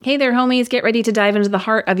Hey there, homies. Get ready to dive into the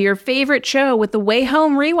heart of your favorite show with the Way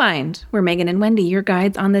Home Rewind. We're Megan and Wendy, your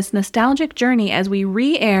guides on this nostalgic journey as we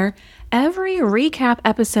re-air every recap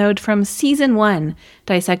episode from Season 1,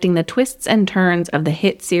 dissecting the twists and turns of the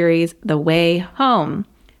hit series The Way Home.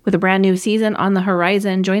 With a brand new season on the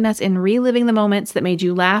horizon, join us in reliving the moments that made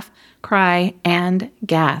you laugh, cry, and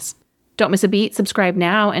gasp. Don't miss a beat. Subscribe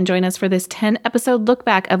now and join us for this 10-episode look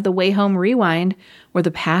back of The Way Home Rewind, where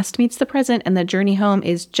the past meets the present and the journey home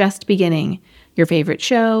is just beginning. Your favorite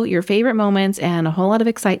show, your favorite moments, and a whole lot of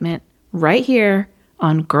excitement right here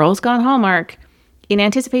on Girls Gone Hallmark in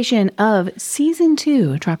anticipation of Season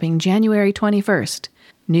 2 dropping January 21st.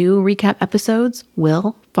 New recap episodes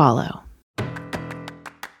will follow.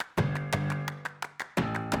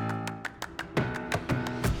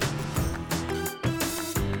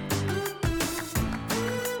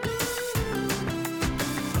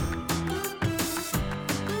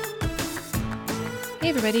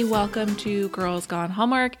 Hey everybody, welcome to Girls Gone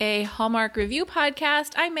Hallmark, a Hallmark review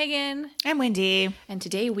podcast. I'm Megan. I'm Wendy. And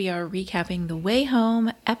today we are recapping The Way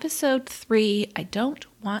Home, Episode 3, I Don't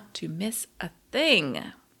Want to Miss a Thing.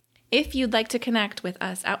 If you'd like to connect with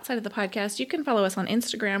us outside of the podcast, you can follow us on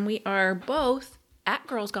Instagram. We are both at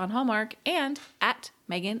Girls Gone Hallmark and at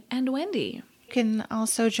Megan and Wendy. You can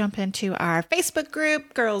also jump into our Facebook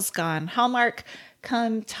group, Girls Gone Hallmark.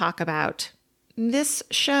 Come talk about this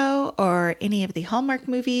show or any of the Hallmark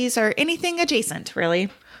movies or anything adjacent, really.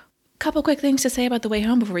 Couple quick things to say about The Way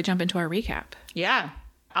Home before we jump into our recap. Yeah,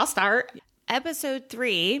 I'll start. Episode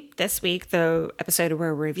 3 this week, the episode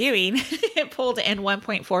we're reviewing, it pulled in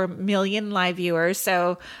 1.4 million live viewers.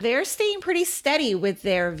 So they're staying pretty steady with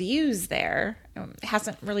their views there. It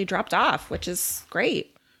hasn't really dropped off, which is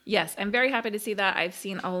great. Yes, I'm very happy to see that. I've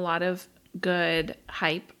seen a lot of good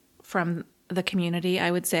hype from the community,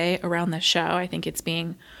 I would say, around this show. I think it's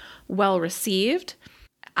being well received.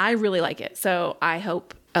 I really like it. So I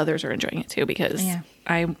hope others are enjoying it too, because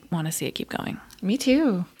I want to see it keep going. Me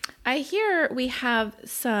too. I hear we have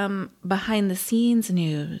some behind the scenes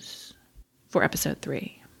news for episode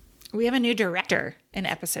 3. We have a new director in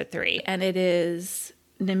episode 3. And it is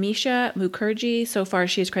Nimisha Mukherjee. So far,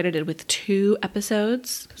 she's credited with 2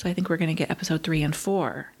 episodes. So I think we're going to get episode 3 and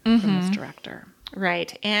 4 from this director.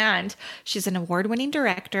 Right. And she's an award-winning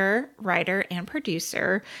director, writer, and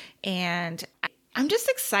producer. And I'm just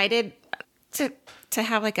excited to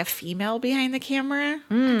have like a female behind the camera,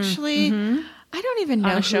 actually. I don't even know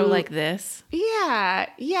on a show like this.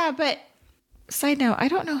 Yeah. But side note, I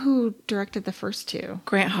don't know who directed the first 2.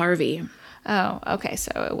 Grant Harvey. Oh, okay.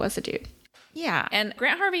 So it was a dude. Yeah. And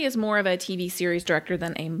Grant Harvey is more of a TV series director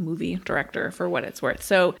than a movie director, for what it's worth.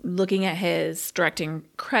 So looking at his directing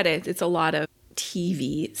credits, it's a lot of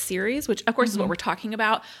TV series, which of course is what we're talking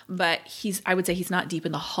about, but I would say he's not deep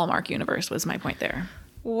in the Hallmark universe, was my point there.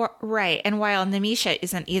 Right. And while Nimisha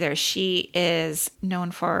isn't either, she is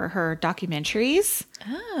known for her documentaries.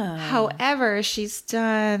 Oh. However, she's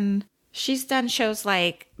done shows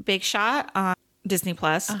like Big Shot on Disney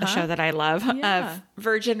Plus, a show that I love, of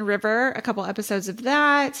Virgin River, a couple episodes of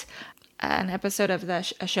that, an episode of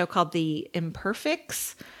a show called The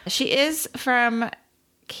Imperfects. She is from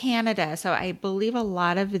Canada, so I believe a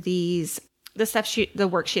lot of the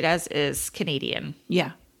work she does is Canadian.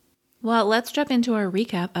 Yeah. Well, let's jump into our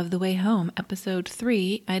recap of The Way Home, episode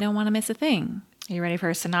 3, I Don't Want to Miss a Thing. Are you ready for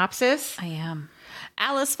a synopsis? I am.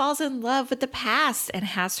 Alice falls in love with the past and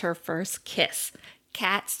has her first kiss.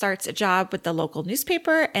 Kat starts a job with the local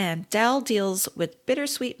newspaper, and Dell deals with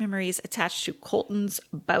bittersweet memories attached to Colton's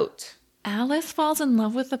boat. Alice falls in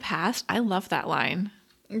love with the past? I love that line.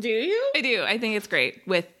 Do you? I do. I think it's great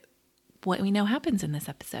with what we know happens in this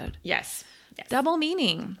episode. Yes. Double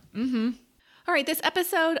meaning. All right, this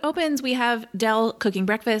episode opens. We have Dell cooking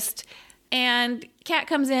breakfast, and Kat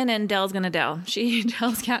comes in, and Dell's going to Dell. She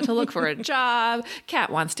tells Kat to look for a job. Kat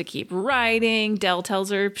wants to keep writing. Dell tells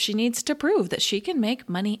her she needs to prove that she can make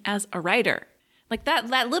money as a writer. Like that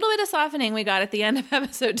little bit of softening we got at the end of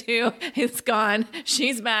episode 2 is gone.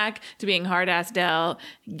 She's back to being hard-ass Dell.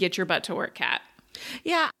 Get your butt to work, Kat.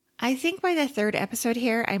 Yeah, I think by the 3rd episode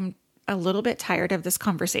here, I'm a little bit tired of this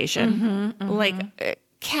conversation. Like,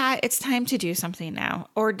 Kat, it's time to do something now.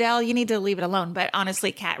 Or Dell, you need to leave it alone. But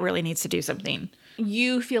honestly, Kat really needs to do something.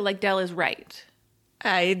 You feel like Dell is right.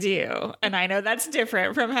 I do. And I know that's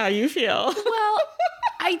different from how you feel. Well,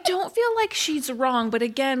 I don't feel like she's wrong. But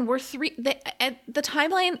again, the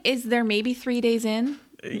timeline is there maybe 3 days in.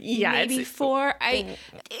 Yeah, maybe 4. It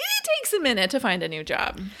takes a minute to find a new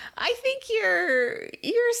job. I think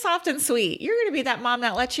you're soft and sweet. You're going to be that mom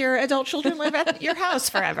that lets your adult children live at your house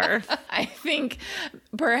forever. I think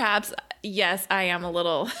perhaps yes, I am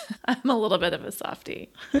I'm a little bit of a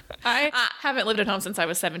softie. I haven't lived at home since I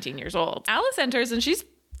was 17 years old. Alice enters and she's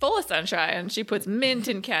full of sunshine. She puts mint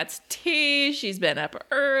in Kat's tea. She's been up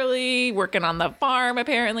early, working on the farm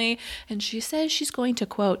apparently. And she says she's going to,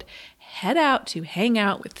 quote, head out to hang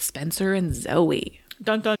out with Spencer and Zoe.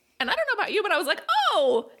 Dun dun. And I don't know about you, but I was like,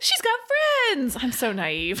 oh, she's got friends. I'm so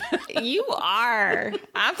naive. You are.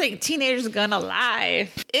 I'm thinking teenagers gonna lie.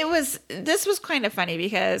 This was kind of funny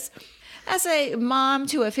because as a mom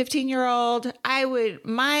to a 15-year-old,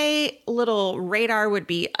 my little radar would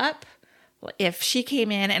be up if she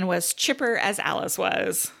came in and was chipper as Alice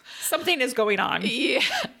was. Something is going on. Yeah,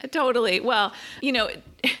 totally. Well,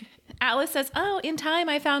 Alice says, oh, in time,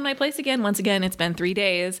 I found my place again. Once again, it's been 3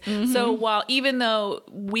 days. Mm-hmm. So even though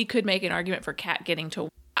we could make an argument for Kat getting to,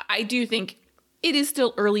 I do think it is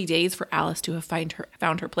still early days for Alice to have found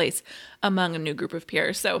her place among a new group of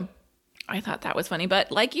peers. So I thought that was funny.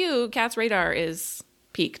 But like you, Kat's radar is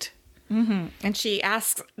peaked. Mm-hmm. And she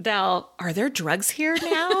asks Del, are there drugs here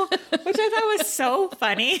now? Which I thought was so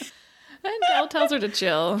funny. And Del tells her to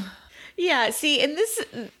chill. Yeah, see, and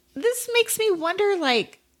this makes me wonder,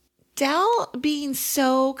 like, Del being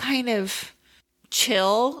so kind of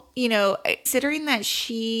chill, considering that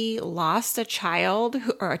she lost a child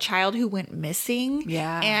who went missing.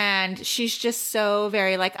 Yeah. And she's just so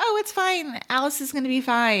very like, oh, it's fine. Alice is going to be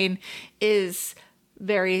fine, is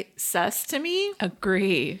very sus to me.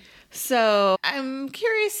 Agree. So I'm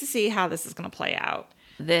curious to see how this is going to play out.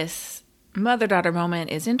 This mother-daughter moment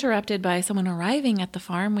is interrupted by someone arriving at the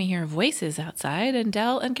farm. We hear voices outside, and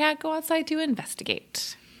Del and Kat go outside to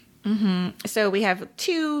investigate. Mm-hmm. So we have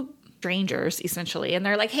two strangers, essentially, and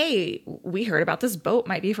they're like, hey, we heard about this boat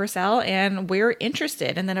might be for sale, and we're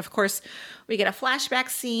interested. And then, of course, we get a flashback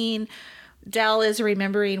scene. Del is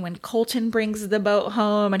remembering when Colton brings the boat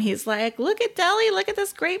home, and he's like, look at Deli, look at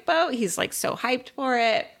this great boat. He's like so hyped for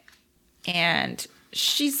it. And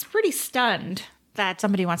she's pretty stunned that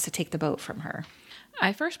somebody wants to take the boat from her.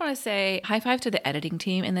 I first want to say high five to the editing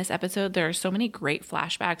team in this episode. There are so many great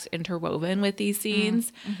flashbacks interwoven with these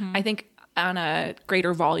scenes. Mm-hmm. I think on a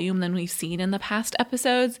greater volume than we've seen in the past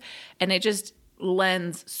episodes. And it just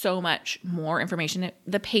lends so much more information.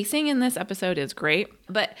 The pacing in this episode is great.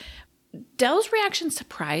 But Del's reaction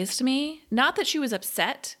surprised me. Not that she was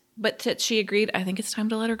upset, but that she agreed, I think it's time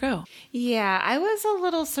to let her go. Yeah, I was a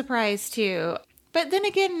little surprised too. But then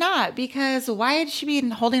again, not, because why had she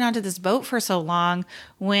been holding onto this boat for so long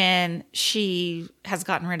when she has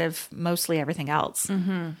gotten rid of mostly everything else?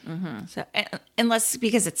 Mm-hmm, mm-hmm. So, unless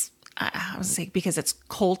because it's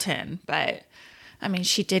Colton, but I mean,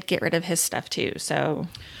 she did get rid of his stuff too. So,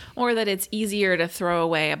 or that it's easier to throw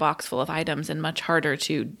away a box full of items and much harder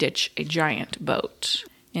to ditch a giant boat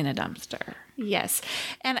in a dumpster. Yes.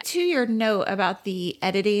 And to your note about the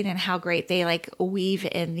editing and how great they like weave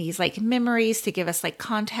in these like memories to give us like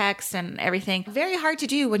context and everything. Very hard to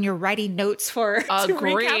do when you're writing notes to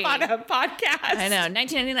recap on a podcast. I know.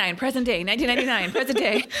 1999, present day. 1999, present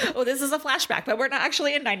day. Oh, this is a flashback, but we're not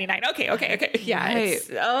actually in 99. Okay. Yeah. Right.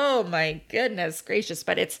 Oh my goodness gracious.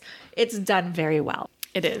 But it's done very well.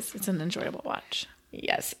 It is. It's an enjoyable watch.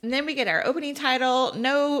 Yes. And then we get our opening title.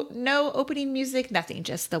 No opening music, nothing.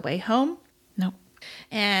 Just The Way Home. Nope.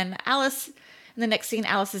 And Alice, in the next scene,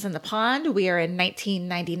 Alice is in the pond. We are in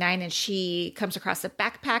 1999, and she comes across a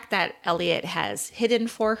backpack that Elliot has hidden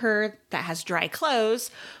for her that has dry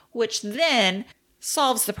clothes, which then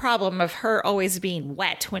solves the problem of her always being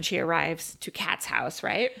wet when she arrives to Kat's house,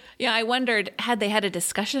 right? Yeah, I wondered, had they had a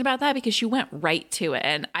discussion about that? Because she went right to it.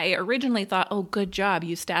 And I originally thought, oh, good job,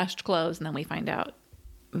 you stashed clothes. And then we find out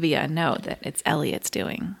via a note that it's Elliot's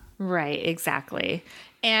doing. Right, exactly.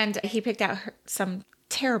 And he picked out some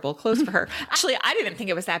terrible clothes for her. Actually, I didn't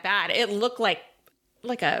think it was that bad. It looked like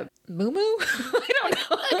a muumuu. I don't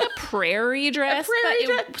know. Like a prairie dress.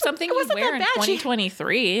 Something you wear in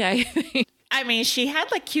 2023, I think. I mean, she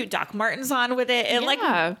had like cute Doc Martens on with it. And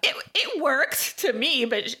it worked to me,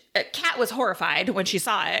 but Kat was horrified when she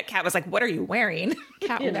saw it. Kat was like, what are you wearing?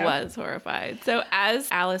 Kat was horrified. So as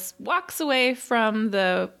Alice walks away from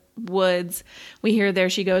the woods, we hear There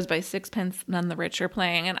She Goes by Sixpence None the Richer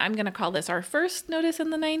playing, and I'm going to call this our first Notice in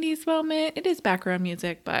the 90s moment. It is background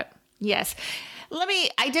music, but yes.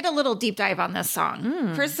 I did a little deep dive on this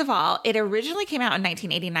song. First of all, it originally came out in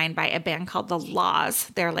 1989 by a band called The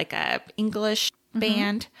Laws. They're like a English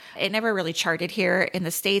band. It never really charted here in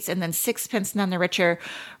the States, and then Sixpence None the Richer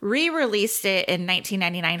re-released it in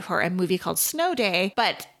 1999 for a movie called Snow Day.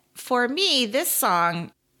 But for me, this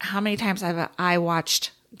song, how many times have I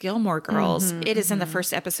watched Gilmore Girls? It is in the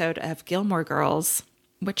first episode of Gilmore Girls,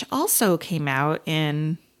 which also came out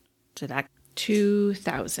in,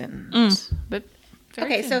 2000. But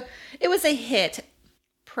okay, so it was a hit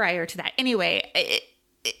prior to that. Anyway,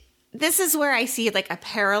 this is where I see like a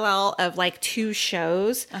parallel of like two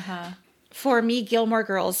shows. For me, Gilmore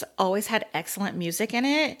Girls always had excellent music in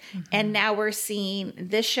it. And now we're seeing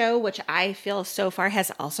this show, which I feel so far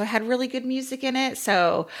has also had really good music in it.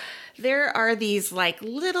 So there are these like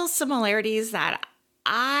little similarities that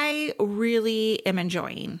I really am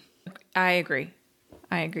enjoying. I agree.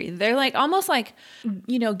 They're like almost like,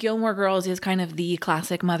 you know, Gilmore Girls is kind of the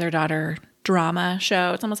classic mother-daughter drama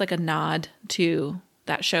show. It's almost like a nod to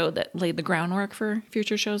that show that laid the groundwork for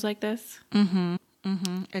future shows like this.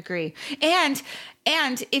 Agree. And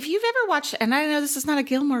if you've ever watched, and I know this is not a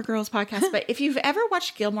Gilmore Girls podcast, but if you've ever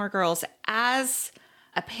watched Gilmore Girls as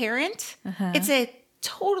a parent, it's a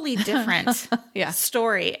totally different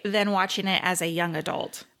story than watching it as a young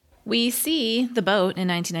adult. We see the boat in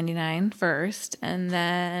 1999 first, and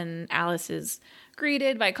then Alice is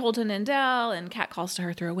greeted by Colton and Dell, and Kat calls to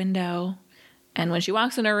her through a window. And when she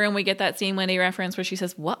walks in her room, we get that scene Wendy reference where she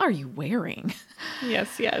says, "What are you wearing?"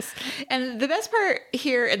 Yes. And the best part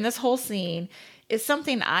here in this whole scene is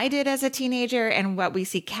something I did as a teenager and what we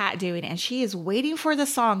see Kat doing. And she is waiting for the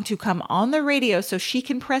song to come on the radio so she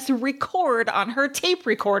can press record on her tape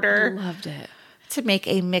recorder. Loved it. To make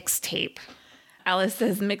a mixtape. Alice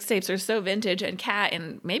says mixtapes are so vintage, and Kat,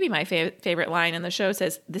 and maybe my favorite line in the show,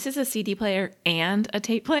 says, "This is a CD player and a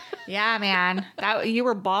tape player." Yeah, man. You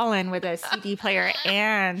were balling with a CD player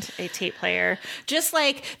and a tape player. Just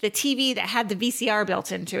like the TV that had the VCR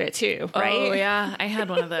built into it too, right? Oh, yeah. I had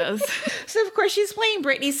one of those. So, of course, she's playing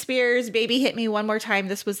Britney Spears' Baby Hit Me One More Time.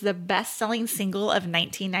 This was the best-selling single of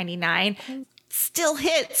 1999. Still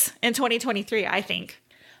hits in 2023, I think.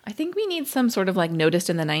 I think we need some sort of like noticed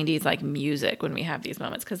in the 90s like music when we have these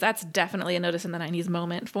moments, because that's definitely a notice in the 90s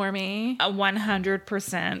moment for me.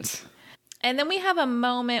 100%. And then we have a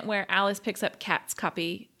moment where Alice picks up Kat's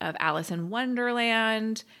copy of Alice in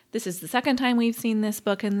Wonderland. This is the second time we've seen this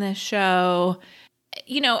book in this show.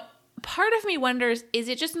 You know, part of me wonders, is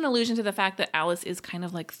it just an allusion to the fact that Alice is kind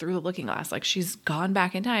of like through the looking glass, like she's gone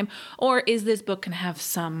back in time? Or is this book going to have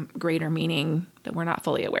some greater meaning that we're not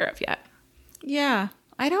fully aware of yet? Yeah.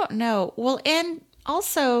 I don't know. Well, and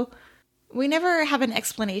also, we never have an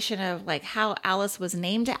explanation of like how Alice was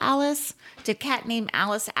named Alice. Did Kat name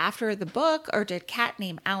Alice after the book, or did Kat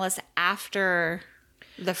name Alice after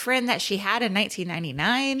the friend that she had in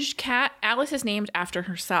 1999? Alice is named after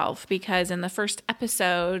herself, because in the first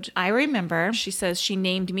episode, I remember, she says she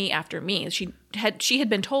named me after me. She had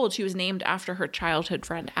been told she was named after her childhood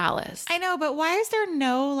friend Alice. I know, but why is there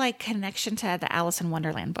no like connection to the Alice in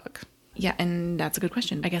Wonderland book? Yeah, and that's a good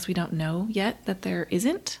question. I guess we don't know yet that there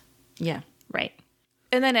isn't. Yeah, right.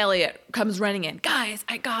 And then Elliot comes running in. "Guys,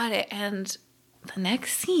 I got it." And the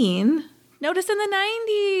next scene, notice in the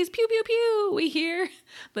 90s, pew, pew, pew, we hear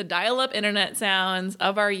the dial-up internet sounds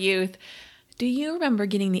of our youth. Do you remember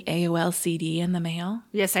getting the AOL CD in the mail?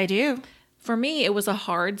 Yes, I do. For me, it was a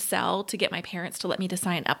hard sell to get my parents to let me to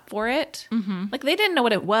sign up for it. Like, they didn't know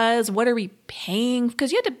what it was. What are we paying?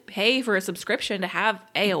 Because you had to pay for a subscription to have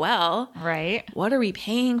AOL. Right. What are we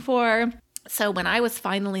paying for? So when I was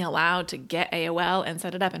finally allowed to get AOL and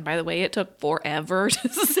set it up, and by the way, it took forever to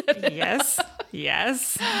set it up.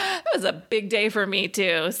 Yes. It was a big day for me,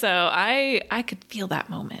 too. So I could feel that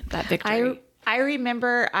moment, that victory. I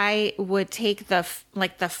remember I would take the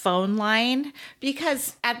phone line,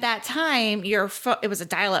 because at that time it was a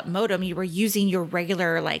dial-up modem. You were using your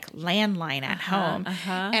regular like landline at home,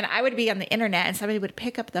 and I would be on the internet, and somebody would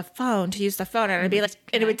pick up the phone to use the phone, and I'd be like,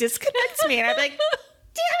 and it would disconnect me, and I'd be like,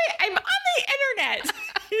 "Damn it, I'm on the internet!"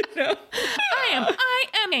 You know, I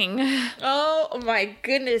am. Oh my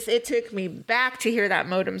goodness, it took me back to hear that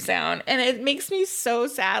modem sound, and it makes me so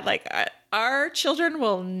sad. Like, our children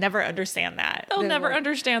will never understand that. They'll never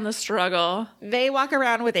understand the struggle. They walk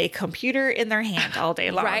around with a computer in their hand all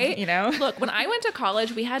day long, right? You know? Look, when I went to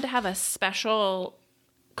college, we had to have a special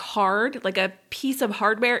card, like a piece of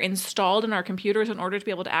hardware installed in our computers in order to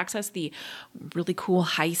be able to access the really cool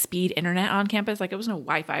high-speed internet on campus. Like, it was no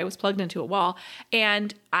Wi-Fi. It was plugged into a wall.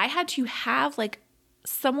 And I had to have like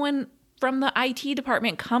someone from the IT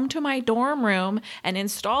department come to my dorm room and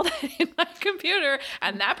install that in my computer.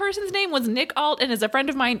 And that person's name was Nick Alt and is a friend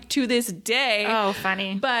of mine to this day. Oh,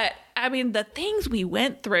 funny. But I mean, the things we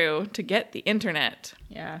went through to get the internet.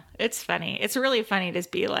 Yeah, it's funny. It's really funny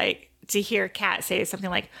to hear Kat say something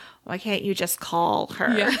like, "Why can't you just call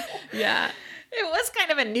her?" Yeah. It was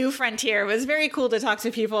kind of a new frontier. It was very cool to talk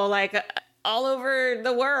to people like all over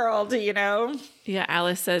the world, you know? Yeah,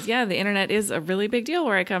 Alice says, yeah, the internet is a really big deal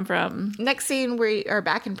where I come from. Next scene, we are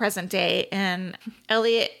back in present day, and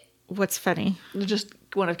Elliot What's funny? Just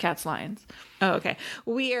one of Kat's lines. Oh, okay.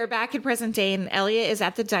 We are back in present day, and Elliot is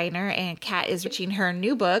at the diner, and Kat is reaching her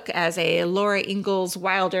new book as a Laura Ingalls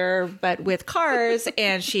Wilder, but with cars,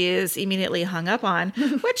 and she is immediately hung up on,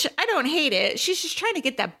 which I don't hate it. She's just trying to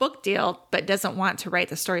get that book deal, but doesn't want to write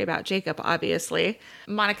the story about Jacob, obviously.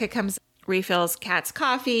 Monica comes, refills Kat's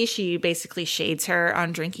coffee. She basically shades her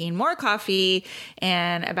on drinking more coffee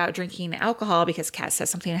and about drinking alcohol because Kat says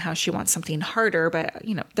something how she wants something harder, but,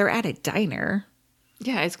 you know, they're at a diner.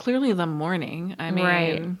 Yeah, it's clearly the morning. I mean,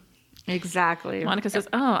 right. Exactly. Monica says,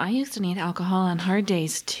 "Oh, I used to need alcohol on hard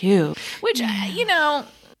days too," which, you know,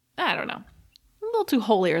 I don't know. A little too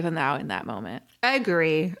holier than thou in that moment.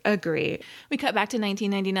 Agree. We cut back to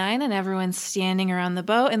 1999 and everyone's standing around the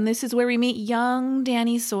boat. And this is where we meet young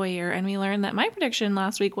Danny Sawyer. And we learn that my prediction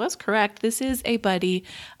last week was correct. This is a buddy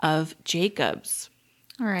of Jacob's.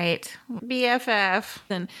 All right. BFF.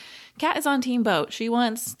 And Kat is on Team Boat. She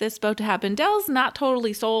wants this boat to happen. Dell's not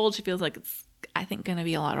totally sold. She feels like it's, I think, going to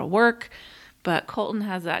be a lot of work. But Colton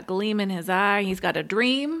has that gleam in his eye. He's got a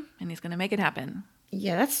dream and he's going to make it happen.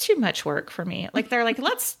 Yeah, that's too much work for me. Like, they're like,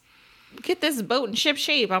 let's get this boat in ship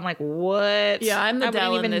shape. I'm like, what? Yeah, I'm the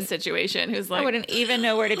Dell in this situation who's like, I wouldn't even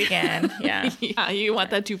know where to begin. Yeah. Yeah, you want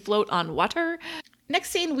that to float on water?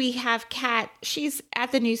 Next scene, we have Kat. She's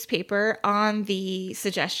at the newspaper on the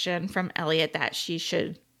suggestion from Elliot that she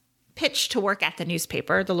should pitch to work at the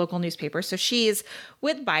newspaper, the local newspaper. So she's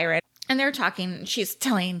with Byron and they're talking. She's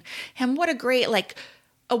telling him what a great, like,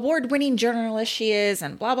 award-winning journalist she is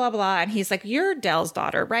and blah, blah, blah. And he's like, you're Dell's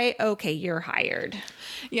daughter, right? Okay, you're hired.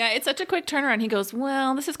 Yeah, it's such a quick turnaround. He goes,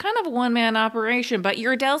 well, this is kind of a one-man operation, but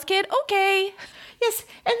you're Dell's kid? Okay. Yes,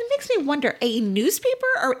 and it makes me wonder, a newspaper,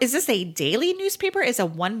 or is this a daily newspaper? Is a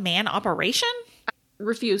one-man operation? I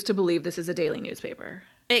refuse to believe this is a daily newspaper.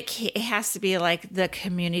 It has to be like the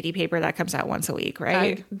community paper that comes out once a week,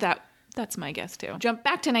 right? That's my guess, too. Jump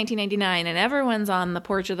back to 1999, and everyone's on the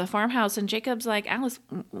porch of the farmhouse, and Jacob's like, Alice,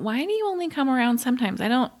 why do you only come around sometimes? I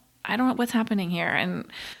don't know what's happening here. And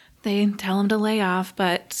they tell him to lay off,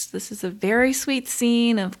 but this is a very sweet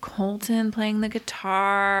scene of Colton playing the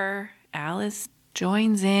guitar. Alice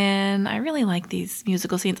joins in. I really like these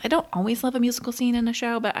musical scenes. I don't always love a musical scene in a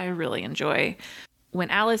show, but I really enjoy when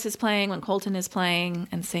Alice is playing, when Colton is playing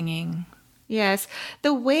and singing. Yes.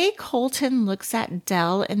 The way Colton looks at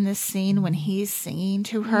Dell in this scene when he's singing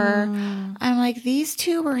to her, I'm like, these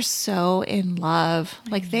two were so in love.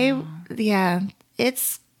 Like it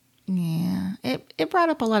brought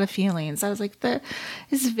up a lot of feelings. I was like,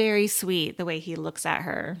 it's very sweet the way he looks at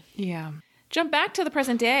her. Yeah. Jump back to the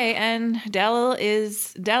present day, and Dell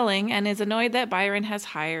is Delling and is annoyed that Byron has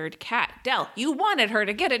hired Kat. Dell, you wanted her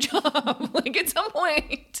to get a job, like at some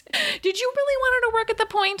point. Did you really want her to work at the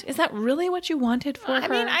Point? Is that really what you wanted for her? I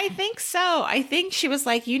mean, I think so. I think she was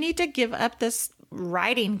like, you need to give up this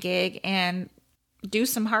writing gig and do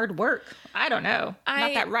some hard work. I don't know.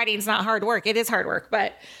 Not that writing's not hard work. It is hard work,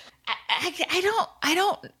 but I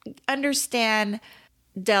don't understand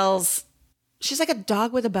Dell's. She's like a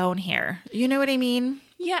dog with a bone here. You know what I mean?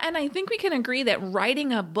 Yeah, and I think we can agree that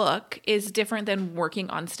writing a book is different than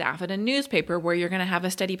working on staff at a newspaper where you're going to have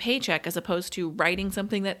a steady paycheck as opposed to writing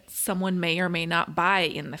something that someone may or may not buy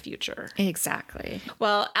in the future. Exactly.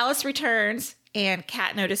 Well, Alice returns and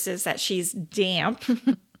Kat notices that she's damp.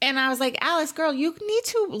 And I was like, Alice, girl, you need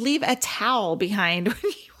to leave a towel behind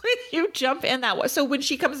when you jump in that way. So when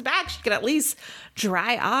she comes back, she can at least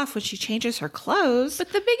dry off when she changes her clothes.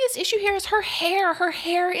 But the biggest issue here is her hair. Her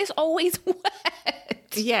hair is always wet.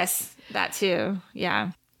 Yes, that too.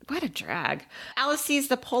 Yeah. What a drag. Alice sees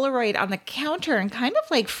the Polaroid on the counter and kind of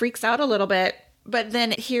like freaks out a little bit. But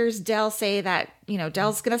then hears Dell say that,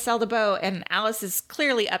 Dell's going to sell the boat. And Alice is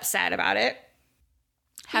clearly upset about it.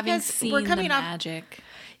 Having seen the magic.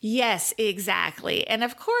 Yes, exactly. And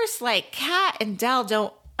of course, like Kat and Dell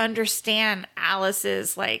don't understand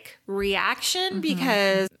Alice's like reaction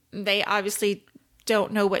because they obviously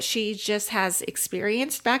don't know what she just has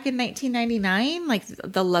experienced back in 1999, like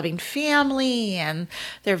the loving family, and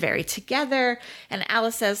they're very together. And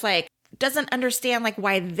Alice says like, doesn't understand like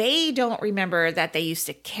why they don't remember that they used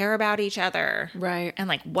to care about each other. Right. And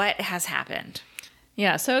like what has happened.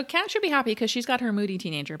 Yeah, so Kat should be happy because she's got her moody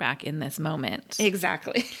teenager back in this moment.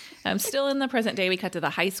 Exactly. Still in the present day, we cut to the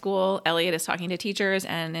high school. Elliot is talking to teachers,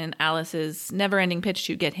 and in Alice's never-ending pitch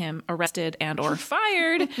to get him arrested and or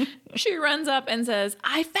fired, she runs up and says,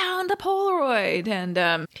 I found a Polaroid.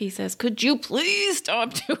 And he says, could you please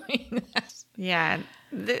stop doing that? Yeah,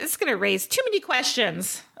 this is going to raise too many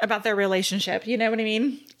questions about their relationship. You know what I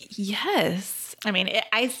mean? Yes. I mean,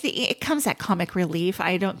 I think it comes at comic relief.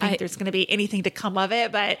 I don't think there's going to be anything to come of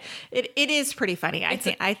it, but it is pretty funny.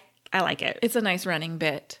 I I like it. It's a nice running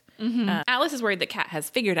bit. Alice is worried that Kat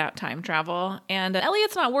has figured out time travel, and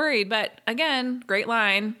Elliot's not worried, but again, great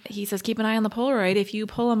line. He says, keep an eye on the Polaroid. If you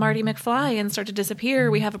pull a Marty McFly and start to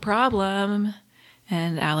disappear, we have a problem.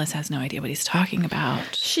 And Alice has no idea what he's talking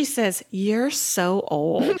about. She says, you're so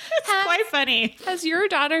old. It's quite funny. Has your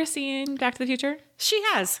daughter seen Back to the Future? She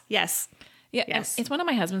has, yes. Yeah, yes. It's one of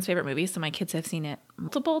my husband's favorite movies, so my kids have seen it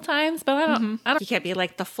multiple times, but I don't. You can't be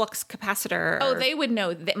like the flux capacitor. Oh, they would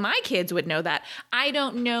know. My kids would know that. I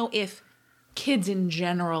don't know if kids in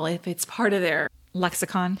general, if it's part of their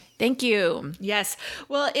lexicon. Thank you. Yes.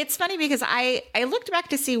 Well, it's funny because I looked back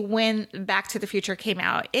to see when Back to the Future came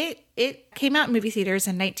out. It came out in movie theaters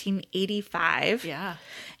in 1985. Yeah.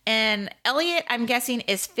 And Elliot, I'm guessing,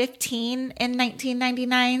 is 15 in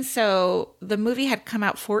 1999. So the movie had come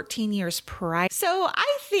out 14 years prior. So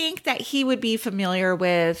I think that he would be familiar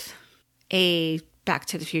with a Back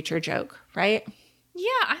to the Future joke, right?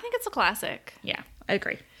 Yeah, I think it's a classic. Yeah, I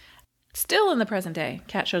agree. Still in the present day,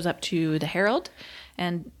 Kat shows up to the Herald,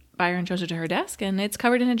 and Byron shows her to her desk, and it's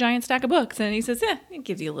covered in a giant stack of books. And he says, it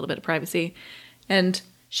gives you a little bit of privacy. And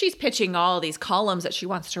she's pitching all these columns that she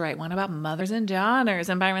wants to write, one about mothers and daughters.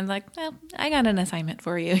 And Byron's like, well, I got an assignment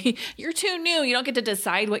for you. You're too new. You don't get to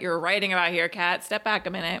decide what you're writing about here, Kat. Step back a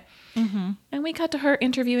minute. Mm-hmm. And we cut to her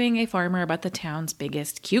interviewing a farmer about the town's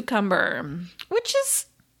biggest cucumber. Which is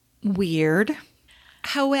weird.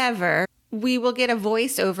 However, we will get a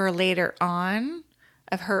voiceover later on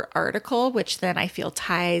of her article, which then I feel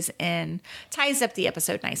ties up the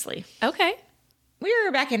episode nicely. Okay.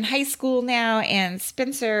 We're back in high school now, and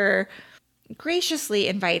Spencer graciously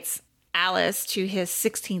invites Alice to his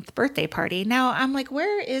 16th birthday party. Now, I'm like,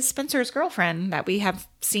 where is Spencer's girlfriend that we have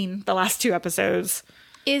seen the last 2 episodes?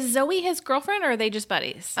 Is Zoe his girlfriend, or are they just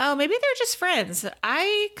buddies? Oh, maybe they're just friends.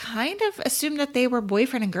 I kind of assumed that they were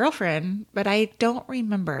boyfriend and girlfriend, but I don't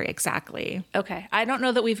remember exactly. Okay. I don't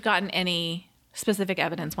know that we've gotten any specific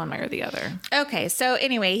evidence one way or the other. Okay. So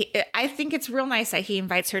anyway, I think it's real nice that he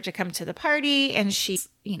invites her to come to the party, and she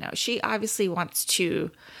obviously wants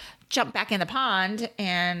to jump back in the pond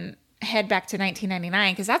and head back to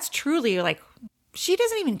 1999, because that's truly like, she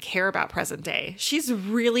doesn't even care about present day. She's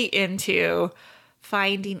really into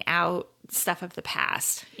finding out stuff of the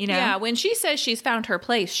past, Yeah, when she says she's found her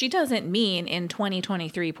place, she doesn't mean in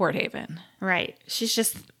 2023 Port Haven. Right. She's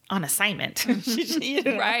just on assignment.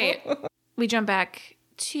 Right. We jump back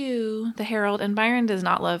to the Herald, and Byron does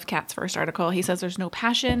not love Kat's first article. He says there's no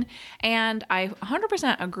passion, and I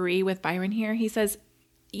 100% agree with Byron here. He says,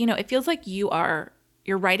 it feels like you're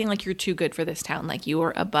writing like you're too good for this town, like you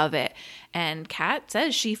are above it. And Kat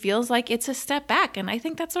says she feels like it's a step back, and I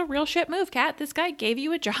think that's a real shit move, Kat. This guy gave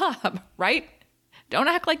you a job, right? Don't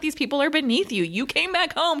act like these people are beneath you. You came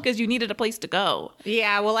back home because you needed a place to go.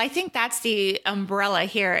 Yeah, well, I think that's the umbrella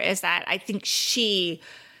here, is that I think she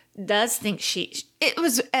does think it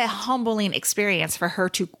was a humbling experience for her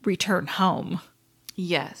to return home.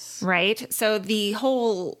 Yes. Right? So the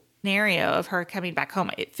whole scenario of her coming back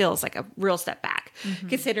home, it feels like a real step back,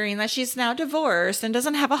 considering that she's now divorced and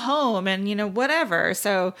doesn't have a home and, whatever.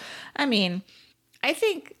 So, I mean, I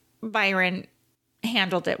think Byron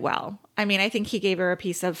handled it well. I mean, I think he gave her a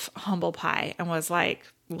piece of humble pie and was like,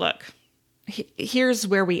 look, here's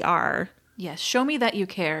where we are. Yes, show me that you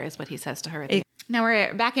care is what he says to her. Now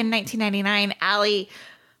we're back in 1999. Allie,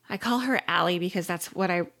 I call her Allie because that's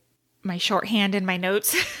what my shorthand in my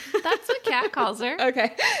notes. That's what Kat calls her.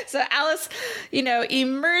 Okay. So Alice,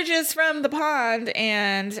 emerges from the pond,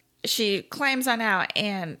 and she climbs on out,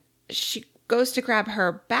 and she goes to grab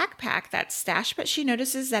her backpack that's stashed, but she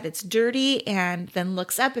notices that it's dirty, and then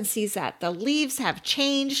looks up and sees that the leaves have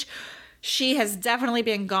changed. She has definitely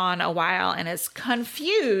been gone a while and is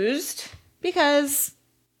confused because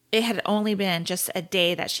it had only been just a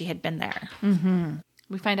day that she had been there. Mm-hmm.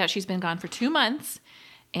 We find out she's been gone for 2 months,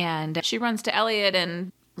 and she runs to Elliot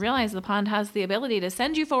and realizes the pond has the ability to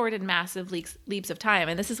send you forward in massive leaps of time.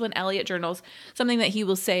 And this is when Elliot journals something that he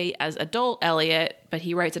will say as adult Elliot, but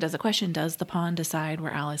he writes it as a question. Does the pond decide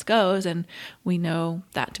where Alice goes? And we know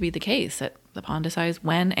that to be the case, that the pond decides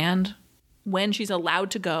when she's allowed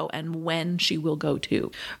to go and when she will go to.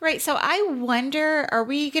 Right. So I wonder, are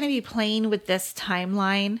we going to be playing with this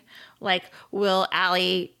timeline? Like, will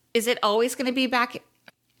Allie, is it always going to be back?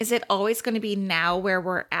 Is it always going to be now where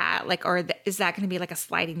we're at? Like, or is that going to be like a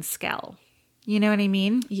sliding scale? You know what I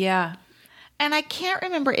mean? Yeah. And I can't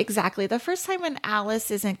remember exactly. The first time when Alice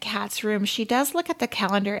is in Kat's room, she does look at the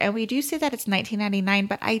calendar, and we do see that it's 1999,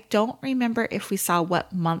 but I don't remember if we saw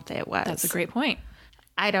what month it was. That's a great point.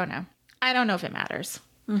 I don't know. I don't know if it matters.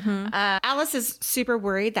 Alice is super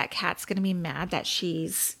worried that Kat's going to be mad that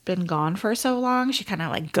she's been gone for so long. She kind of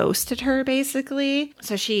like ghosted her basically.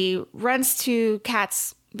 So she runs to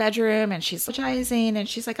Kat's bedroom and she's apologizing and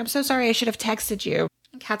she's like, I'm so sorry, I should have texted you.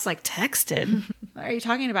 Kat's like, texted? What are you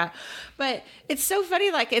talking about? But it's so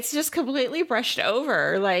funny, like it's just completely brushed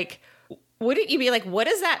over. Like, wouldn't you be like, what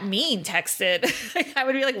does that mean, texted? I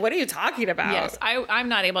would be like, what are you talking about? Yes, I'm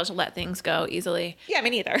not able to let things go easily. Yeah, me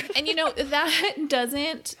neither. And that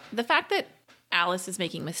doesn't, the fact that Alice is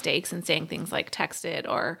making mistakes and saying things like texted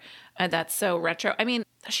or that's so retro. I mean,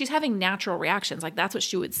 she's having natural reactions. Like that's what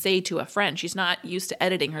she would say to a friend. She's not used to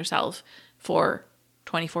editing herself for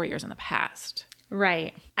 24 years in the past.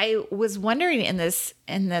 Right. I was wondering in this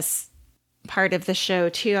part of the show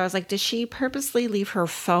too, I was like, did she purposely leave her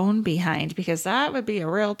phone behind? Because that would be a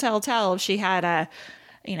real telltale if she had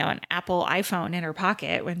an Apple iPhone in her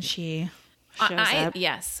pocket when she shows up.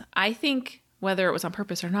 Yes. I think whether it was on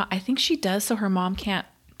purpose or not, I think she does so her mom can't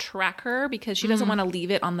track her because she doesn't want to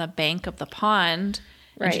leave it on the bank of the pond.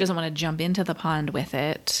 Right. And she doesn't want to jump into the pond with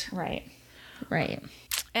it. Right.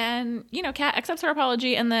 And, Kat accepts her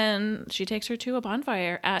apology, and then she takes her to a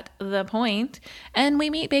bonfire at the point, and we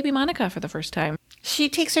meet baby Monica for the first time. She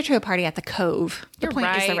takes her to a party at the Cove. The Point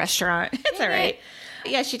is the restaurant. It's all right.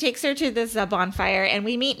 Yeah, she takes her to this bonfire, and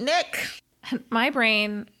we meet Nick. My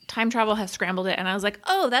brain, time travel has scrambled it, and I was like,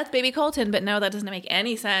 oh, that's baby Colton, but no, that doesn't make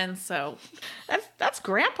any sense, so. That's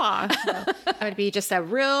Grandpa. That would be just a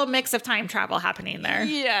real mix of time travel happening there.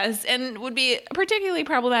 Yes, and would be particularly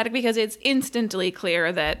problematic because it's instantly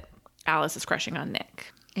clear that Alice is crushing on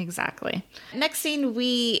Nick. Exactly. Next scene,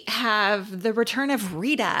 we have the return of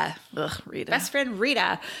Rita. Ugh, Rita. Best friend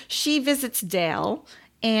Rita. She visits Dale,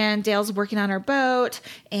 and Dale's working on her boat,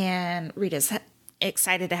 and Rita's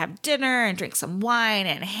excited to have dinner and drink some wine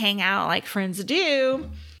and hang out like friends do.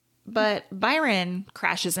 But Byron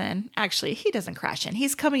crashes in. Actually, he doesn't crash in.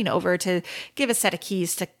 He's coming over to give a set of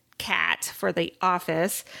keys to Kat for the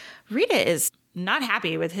office. Rita is not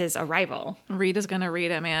happy with his arrival. Rita's gonna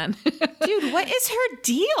Rita, man. Dude, what is her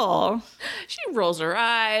deal? She rolls her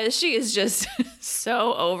eyes. She is just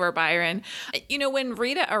so over Byron. When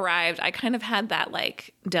Rita arrived, I kind of had that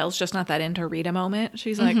like, Dell's just not that into Rita moment.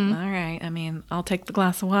 She's like, all right, I mean, I'll take the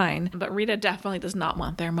glass of wine. But Rita definitely does not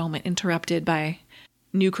want their moment interrupted by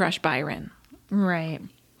new crush Byron. Right.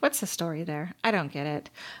 What's the story there? I don't get it.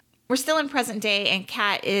 We're still in present day, and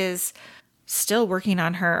Kat is still working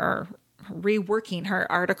on her, reworking her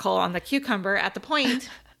article on the cucumber at the point.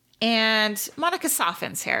 And Monica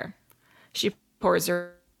softens here. She pours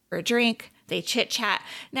her a drink. They chit-chat.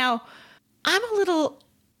 Now, I'm a little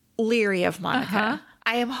leery of Monica.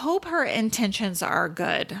 I hope her intentions are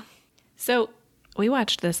good. So we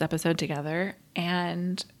watched this episode together,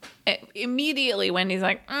 and immediately Wendy's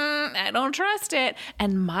like, I don't trust it.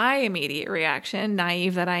 And my immediate reaction,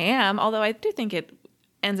 naive that I am, although I do think it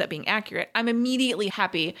ends up being accurate, I'm immediately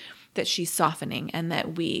happy that she's softening and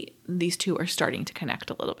that these two are starting to connect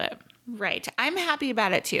a little bit. Right. I'm happy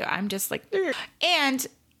about it too. I'm just like, ugh. And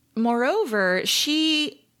moreover,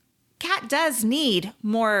 Kat does need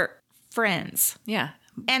more friends. Yeah.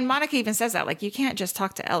 And Monica even says that, like, you can't just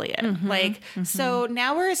talk to Elliot. So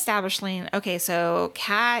now we're establishing, okay, so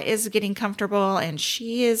Kat is getting comfortable and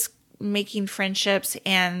she is making friendships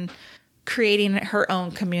and creating her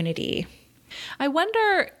own community. I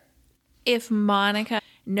wonder if Monica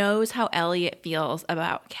knows how Elliot feels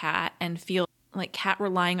about Kat and feels like Kat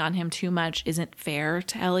relying on him too much isn't fair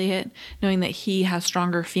to Elliot, knowing that he has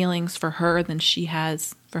stronger feelings for her than she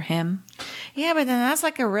has for him. Yeah, but then that's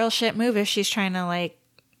like a real shit move if she's trying to like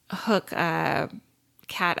hook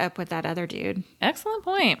Kat up with that other dude. Excellent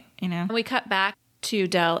point. We cut back to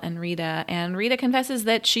Dell and Rita confesses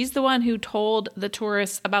that she's the one who told the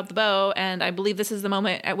tourists about the bow, and I believe this is the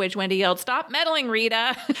moment at which Wendy yelled, "Stop meddling,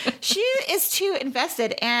 Rita." She is too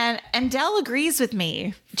invested, and Dell agrees with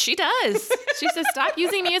me. She does. She says, "Stop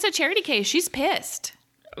using me as a charity case." She's pissed.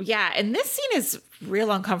 Yeah, and this scene is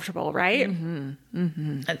real uncomfortable, right?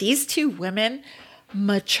 These two women,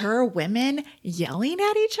 mature women, yelling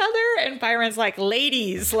at each other, and Byron's like,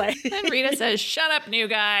 "Ladies," like, and Rita says, "Shut up, new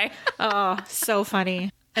guy." Oh, so funny.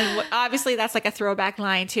 And obviously that's like a throwback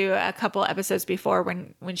line to a couple episodes before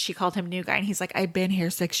when she called him new guy, and he's like, "I've been here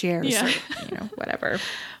 6 years." Yeah. Or, whatever.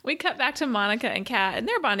 We cut back to Monica and Kat, and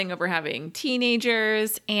they're bonding over having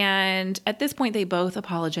teenagers. And at this point, they both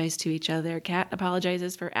apologize to each other. Kat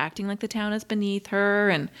apologizes for acting like the town is beneath her,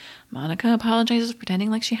 and Monica apologizes for pretending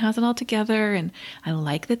like she has it all together. And I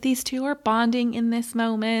like that these two are bonding in this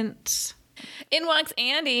moment. In walks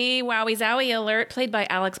Andy, wowie zowie alert, played by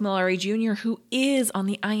Alex Mallory Jr., who is on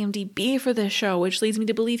the IMDb for this show, which leads me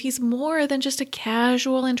to believe he's more than just a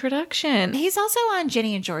casual introduction. He's also on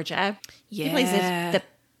Ginny and Georgia. Yeah. He plays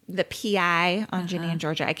the PI on Ginny and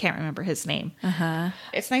Georgia. I can't remember his name.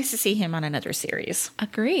 It's nice to see him on another series.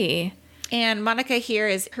 Agree. And Monica here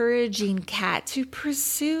is encouraging Kat to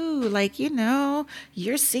pursue, like,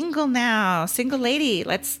 you're single now. Single lady.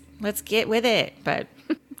 Let's get with it. But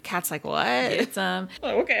Kat's like, what? It's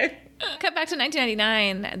okay. Cut back to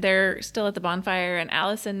 1999. They're still at the bonfire, and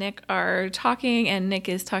Alice and Nick are talking, and Nick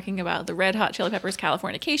is talking about the Red Hot Chili Peppers'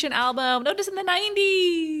 Californication album, noticed in the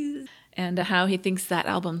 90s, and how he thinks that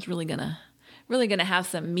album's really gonna have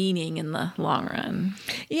some meaning in the long run.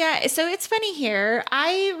 Yeah, so it's funny here.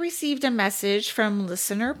 I received a message from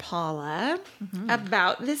listener Paula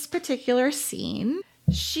about this particular scene.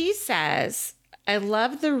 She says, I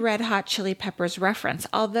love the Red Hot Chili Peppers reference,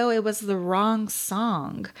 although it was the wrong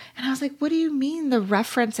song. And I was like, what do you mean the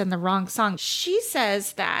reference and the wrong song? She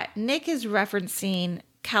says that Nick is referencing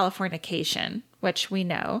Californication, which we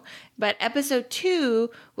know, but episode 2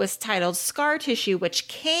 was titled Scar Tissue, which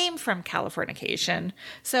came from Californication.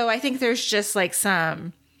 So I think there's just like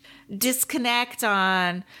some disconnect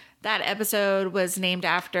on that episode was named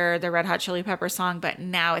after the Red Hot Chili Pepper song, but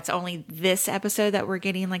now it's only this episode that we're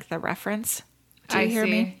getting like the reference. Do you hear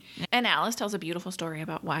me? And Alice tells a beautiful story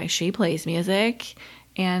about why she plays music.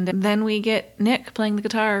 And then we get Nick playing the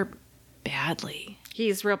guitar badly.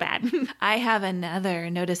 He's real bad. I have another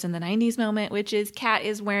notice in the 90s moment, which is Kat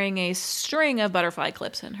is wearing a string of butterfly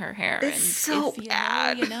clips in her hair. It's so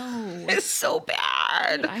bad. It's so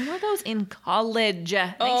bad. I wore those in college.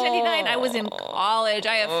 1999, I was in college.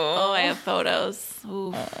 I have photos.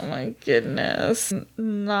 Oof. Oh my goodness.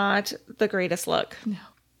 Not the greatest look.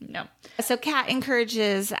 No. So Kat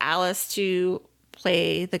encourages Alice to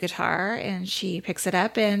play the guitar, and she picks it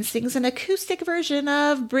up and sings an acoustic version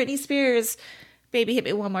of Britney Spears' Baby Hit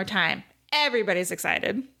Me One More Time. Everybody's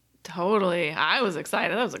excited. Totally. I was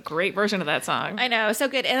excited. That was a great version of that song. I know. So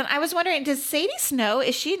good. And I was wondering, does Sadie Snow,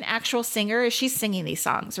 is she an actual singer? Is she singing these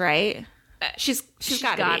songs, right? She's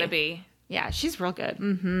gotta be. Yeah, she's real good.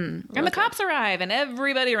 And the cops arrive and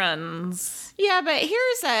everybody runs. Yeah, but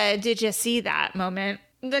here's a did you see that moment?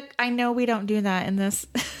 I know we don't do that in this.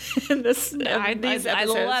 These episodes, I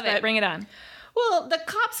love it. Bring it on. Well, the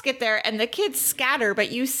cops get there and the kids scatter,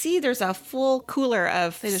 but you see there's a full cooler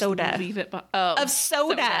of soda. Leave it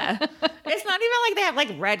soda. It's not even like they have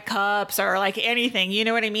like red cups or like anything. You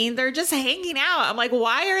know what I mean? They're just hanging out. I'm like,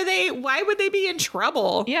 why would they be in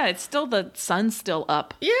trouble? Yeah, it's still, the sun's still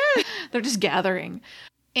up. Yeah. They're just gathering.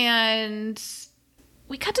 And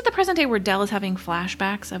we cut to the present day where Dell is having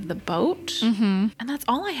flashbacks of the boat. And that's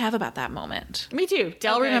all I have about that moment. Me too.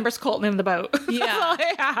 Dell remembers Colton in the boat. Yeah. That's all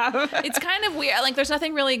I have. It's kind of weird. Like, there's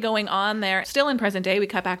nothing really going on there. Still in present day, we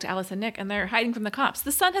cut back to Alice and Nick, and they're hiding from the cops.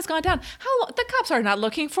 The sun has gone down. The cops are not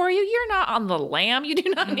looking for you. You're not on the lam. You do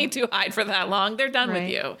not need to hide for that long. They're done with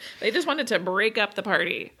you. They just wanted to break up the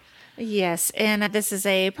party. Yes, and this is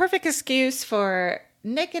a perfect excuse for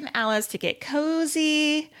Nick and Alice to get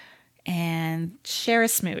cozy and share a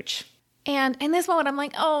smooch. And in this moment, I'm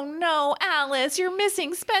like, oh no, Alice, you're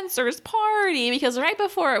missing Spencer's party. Because right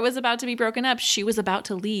before it was about to be broken up, she was about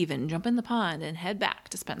to leave and jump in the pond and head back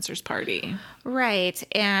to Spencer's party. Right.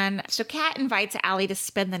 And so Kat invites Allie to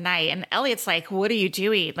spend the night. And Elliot's like, what are you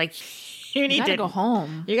doing? Like, you need to go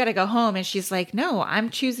home. You got to go home. And she's like, no, I'm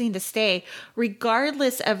choosing to stay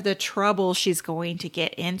regardless of the trouble she's going to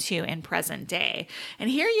get into in present day. And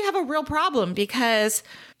here you have a real problem because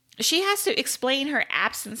she has to explain her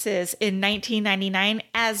absences in 1999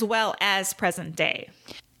 as well as present day.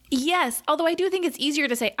 Yes, although I do think it's easier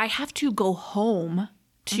to say, I have to go home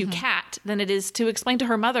to Kat than it is to explain to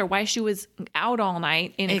her mother why she was out all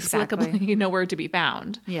night inexplicably nowhere to be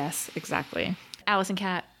found. Yes, exactly. Alice and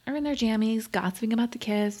Kat are in their jammies, gossiping about the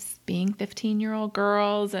kiss, being 15-year-old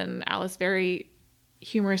girls, and Alice very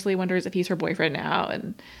humorously wonders if he's her boyfriend now,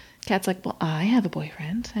 and Kat's like, well, I have a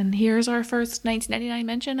boyfriend. And here's our first 1999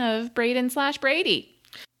 mention of Braden/Brady.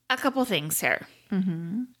 A couple things here.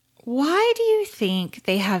 Why do you think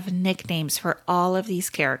they have nicknames for all of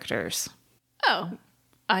these characters? Oh,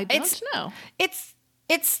 I don't know.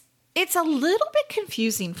 It's a little bit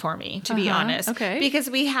confusing for me, to be honest. Okay.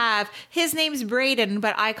 Because we have, his name's Braden,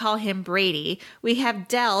 but I call him Brady. We have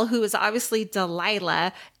Dell, who is obviously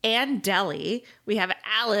Delilah and Deli. We have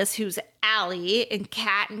Alice, who's Allie, and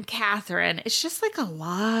Kat and Catherine. It's just like a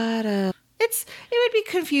lot of... It would be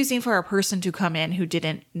confusing for a person to come in who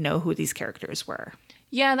didn't know who these characters were.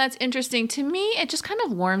 Yeah, that's interesting. To me, it just kind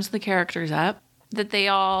of warms the characters up. that they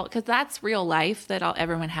all, because that's real life, that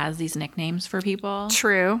everyone has these nicknames for people.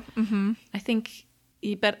 True. Mm-hmm. I think,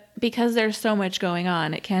 but because there's so much going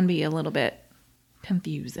on, it can be a little bit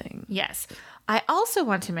confusing. Yes. I also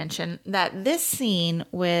want to mention that this scene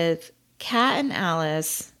with Kat and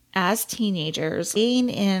Alice as teenagers being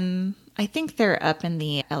in, I think they're up in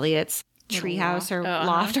the Elliott's treehouse or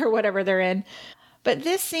loft or whatever they're in. But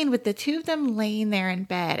this scene with the two of them laying there in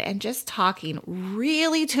bed and just talking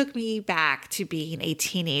really took me back to being a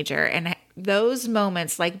teenager. And those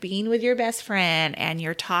moments, like being with your best friend and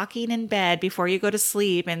you're talking in bed before you go to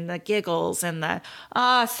sleep, and the giggles and the,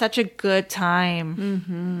 such a good time.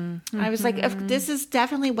 Mm-hmm. Mm-hmm. I was like, this is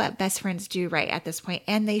definitely what best friends do right at this point.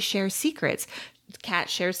 And they share secrets. Kat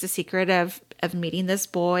shares the secret of meeting this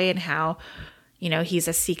boy and how, he's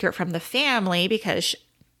a secret from the family because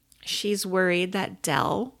she's worried that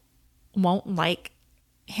Del won't like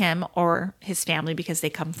him or his family because they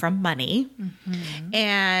come from money. Mm-hmm.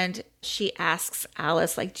 And she asks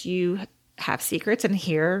Alice, like, do you have secrets? And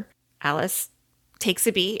here Alice takes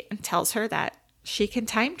a beat and tells her that she can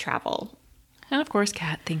time travel. And of course,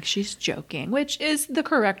 Kat thinks she's joking, which is the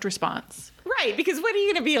correct response. Right, because what are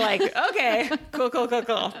you going to be like? Okay, cool.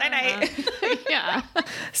 Night-night. Yeah.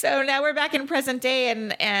 So now we're back in present day,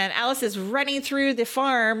 and Alice is running through the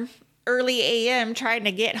farm early a.m. trying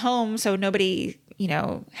to get home so nobody,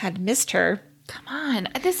 had missed her. Come on.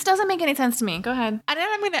 This doesn't make any sense to me. Go ahead. And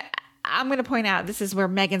then I'm gonna point out this is where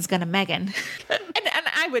Megan's gonna Megan. and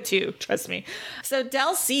I would too, trust me. So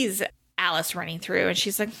Del sees Alice running through, and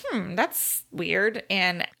she's like, that's weird.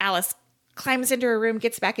 And Alice climbs into her room,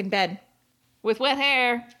 gets back in bed. With wet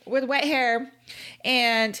hair.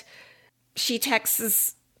 And she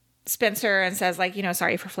texts Spencer and says, like,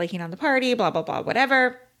 sorry for flaking on the party, blah, blah, blah,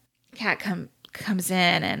 whatever. Kat comes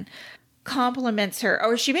in and compliments her.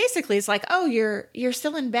 Or she basically is like, oh, you're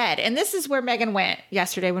still in bed. And this is where Megan went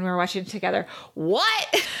yesterday when we were watching it together. What?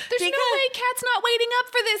 There's no way Kat's not waiting up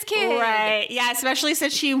for this kid. Right. Yeah, especially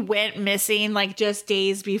since she went missing like just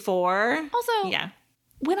days before. Also, yeah.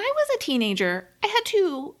 When I was a teenager,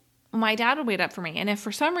 my dad would wait up for me. And if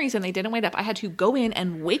for some reason they didn't wait up, I had to go in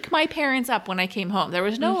and wake my parents up when I came home. There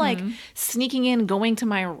was no like sneaking in, going to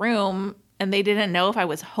my room, and they didn't know if I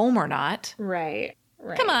was home or not. Right.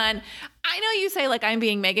 Come on. I know you say like I'm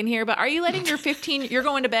being Megan here, but are you letting your you're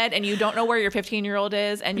going to bed and you don't know where your 15-year-old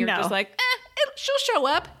is and you're just like, she'll show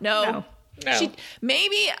up? No.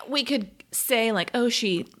 Maybe we could say like, oh,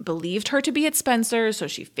 she believed her to be at Spencer's, so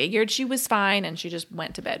she figured she was fine and she just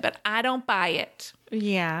went to bed. But I don't buy it.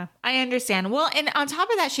 Yeah, I understand. Well, and on top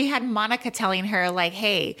of that, she had Monica telling her like,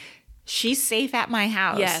 hey, she's safe at my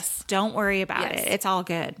house. Yes. Don't worry about it. It's all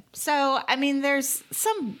good. So, I mean, there's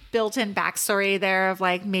some built-in backstory there of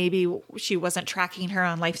like maybe she wasn't tracking her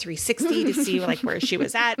on Life 360 to see like where she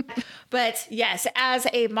was at. But yes, as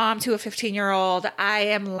a mom to a 15-year-old, I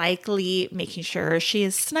am likely making sure she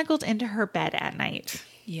is snuggled into her bed at night.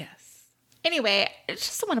 Yes. Anyway, I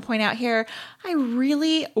just want to point out here, I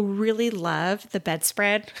really, really love the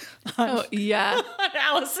bedspread on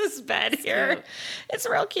Alice's bed here. Cute. It's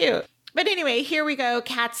real cute. But anyway, here we go.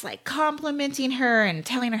 Kat's like complimenting her and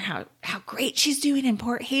telling her how great she's doing in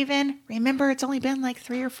Port Haven. Remember, it's only been like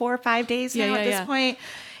 3 or 4 or 5 days now at this point.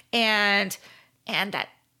 And that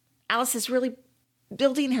Alice is really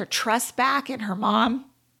building her trust back in her mom.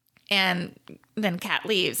 And then Kat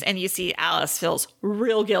leaves and you see Alice feels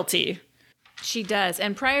real guilty. She does.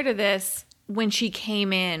 And prior to this, when she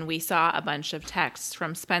came in, we saw a bunch of texts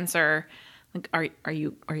from Spencer. Like, are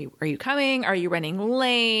you coming? Are you running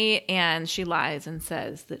late? And she lies and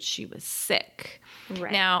says that she was sick.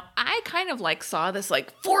 Right. Now, I kind of like saw this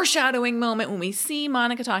like foreshadowing moment when we see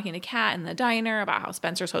Monica talking to Kat in the diner about how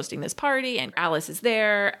Spencer's hosting this party and Alice is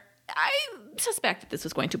there. I suspect that this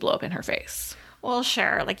was going to blow up in her face. Well,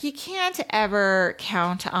 sure. Like, you can't ever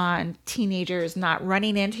count on teenagers not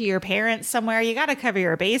running into your parents somewhere. You got to cover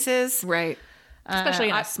your bases. Right. Especially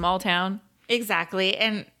in a small town. Exactly.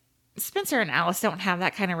 And Spencer and Alice don't have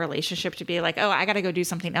that kind of relationship to be like, oh, I got to go do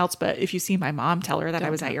something else. But if you see my mom, tell her that I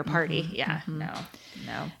was at your party. Yeah. No.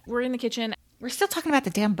 We're in the kitchen. We're still talking about the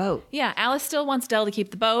damn boat. Yeah, Alice still wants Del to keep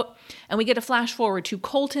the boat. And we get a flash forward to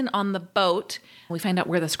Colton on the boat. We find out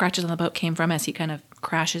where the scratches on the boat came from as he kind of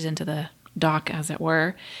crashes into the dock, as it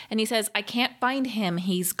were. And he says, I can't find him.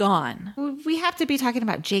 He's gone. We have to be talking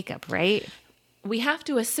about Jacob, right? We have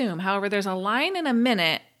to assume. However, there's a line in a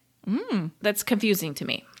minute that's confusing to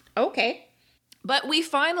me. Okay. But we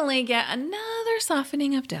finally get another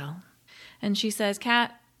softening of Del. And she says,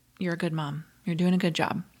 Kat, you're a good mom. You're doing a good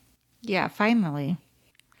job. Yeah, finally.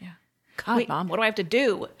 Yeah. God, Mom, what do I have to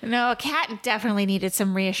do? No, Kat definitely needed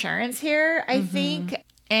some reassurance here, I think.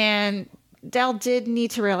 And Dell did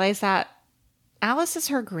need to realize that Alice is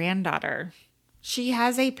her granddaughter. She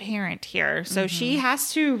has a parent here. So she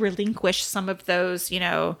has to relinquish some of those,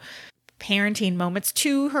 parenting moments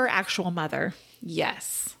to her actual mother.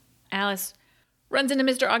 Yes. Alice runs into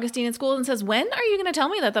Mr. Augustine at school and says, when are you going to tell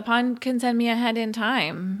me that the pond can send me ahead in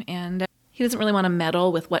time? And he doesn't really want to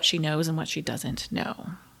meddle with what she knows and what she doesn't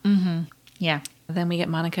know. Yeah. Then we get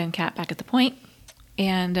Monica and Kat back at the point.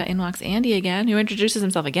 And in walks Andy again, who introduces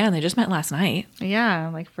himself again. They just met last night. Yeah,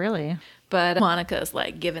 like really. But Monica's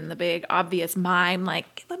like giving the big obvious mime,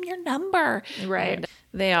 like, give him your number. Right. And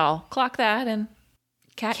they all clock that, and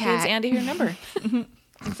Kat gives Andy her number.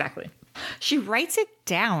 Exactly. She writes it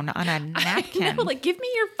down on a napkin. I know, like, give me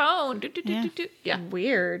your phone. Yeah.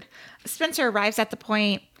 Weird. Spencer arrives at the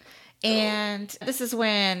point, and this is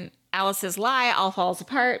when Alice's lie all falls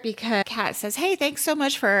apart because Kat says, hey, thanks so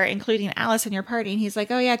much for including Alice in your party. And he's like,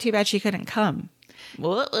 oh, yeah, too bad she couldn't come.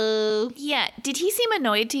 Uh-oh. Yeah. Did he seem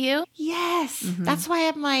annoyed to you? Yes. That's why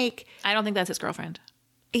I'm like... I don't think that's his girlfriend.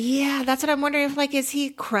 Yeah, that's what I'm wondering if, like, is he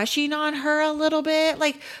crushing on her a little bit?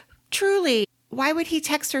 Like, truly, why would he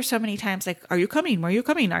text her so many times? Like, are you coming? Where are you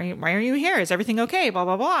coming? Why are you here? Is everything okay? Blah,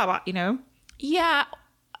 blah, blah, blah, Yeah,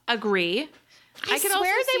 agree. I swear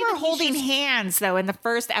they were holding hands, though, in the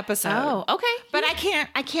first episode. Oh, okay. But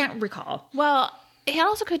I can't recall. Well, it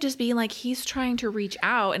also could just be like he's trying to reach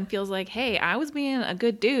out and feels like, hey, I was being a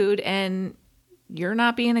good dude and you're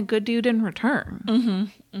not being a good dude in return.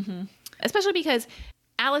 Especially because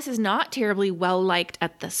Alice is not terribly well liked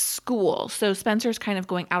at the school. So Spencer's kind of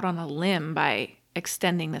going out on a limb by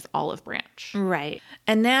extending this olive branch. Right.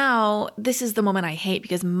 And now this is the moment I hate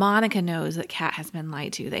because Monica knows that Kat has been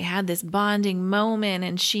lied to. They had this bonding moment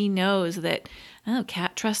and she knows that,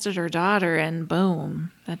 Kat trusted her daughter and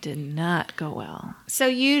boom, that did not go well. So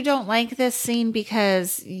you don't like this scene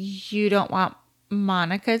because you don't want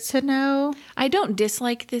Monica to know? I don't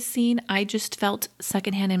dislike this scene. I just felt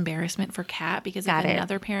secondhand embarrassment for Kat because if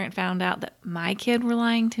another parent found out that my kid were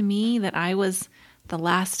lying to me, that I was the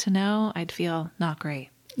last to know, I'd feel not great.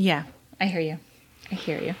 Yeah, I hear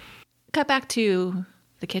you. Cut back to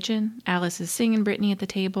the kitchen. Alice is singing Brittany at the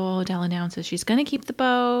table. Dell announces she's going to keep the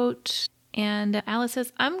boat. And Alice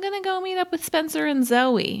says, I'm going to go meet up with Spencer and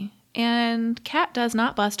Zoe. And Kat does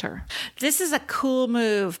not bust her. This is a cool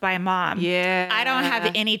move by Mom. Yeah. I don't have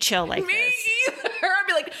any chill like Me this. either. I'd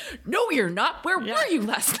be like, no, you're not. Where were you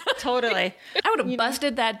last night? Totally. I would have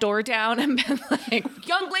busted that door down and been like,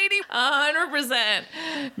 young lady, 100%.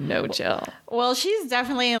 No chill. Well, she's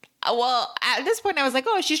definitely... Well, at this point, I was like,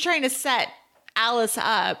 oh, she's trying to set Alice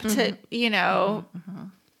up to,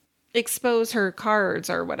 expose her cards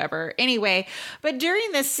or whatever. Anyway, but during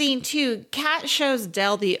this scene too, Kat shows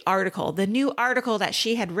Dell the new article that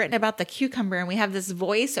she had written about the cucumber, and we have this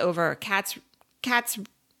voiceover. Kat's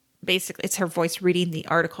basically, it's her voice reading the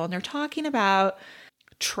article, and they're talking about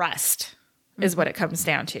trust is what it comes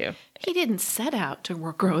down to. He didn't set out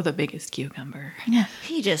to grow the biggest cucumber. Yeah,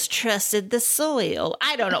 he just trusted the soil.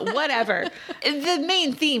 I don't know, whatever. The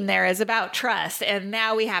main theme there is about trust, and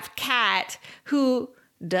now we have Kat who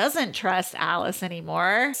doesn't trust Alice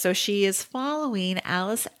anymore. So she is following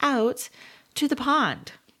Alice out to the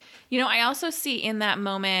pond. I also see in that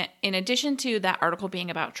moment, in addition to that article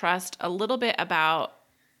being about trust, a little bit about,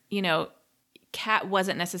 Kat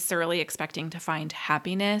wasn't necessarily expecting to find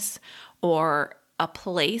happiness or a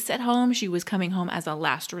place at home. She was coming home as a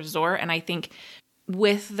last resort. And I think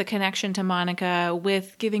with the connection to Monica,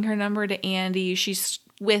 with giving her number to Andy,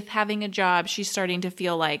 with having a job, she's starting to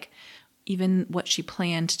feel like even what she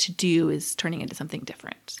planned to do is turning into something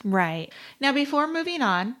different. Right. Now, before moving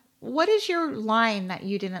on, what is your line that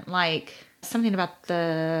you didn't like? Something about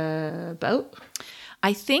the boat?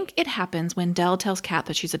 I think it happens when Dell tells Kat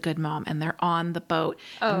that she's a good mom and they're on the boat.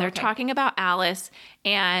 And they're talking about Alice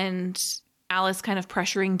and Alice kind of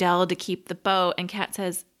pressuring Dell to keep the boat. And Kat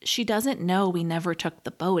says, she doesn't know we never took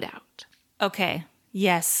the boat out. Okay.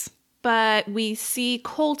 Yes. But we see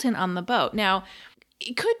Colton on the boat. Now,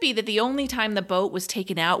 it could be that the only time the boat was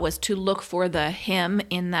taken out was to look for the him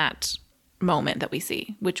in that moment that we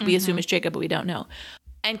see, which we assume is Jacob, but we don't know.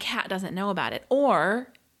 And Kat doesn't know about it.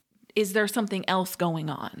 Or is there something else going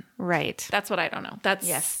on? Right. That's what I don't know.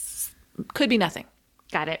 Could be nothing.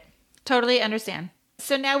 Got it. Totally understand.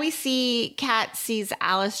 So now we see Kat sees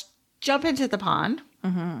Alice jump into the pond.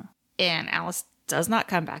 And Alice does not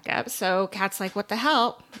come back up. So Kat's like, what the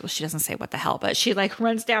hell? Well, she doesn't say what the hell, but she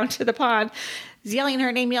runs down to the pond, yelling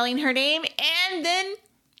her name, and then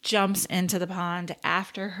jumps into the pond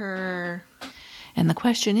after her. And the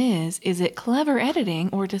question is it clever editing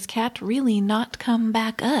or does Kat really not come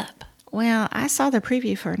back up? Well, I saw the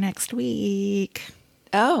preview for next week.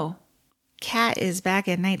 Oh. Kat is back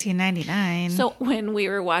in 1999. So when we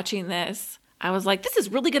were watching this, I was like, this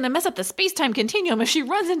is really going to mess up the space-time continuum if she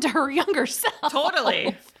runs into her younger self.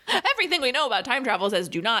 Totally. Everything we know about time travel says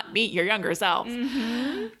do not meet your younger self.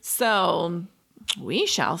 Mm-hmm. So we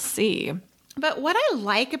shall see. But what I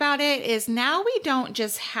like about it is now we don't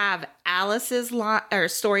just have Alice's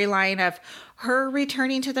storyline of her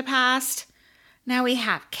returning to the past. Now we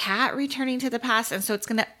have Kat returning to the past. And so it's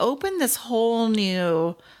going to open this whole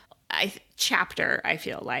new chapter, I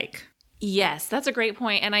feel like. Yes, that's a great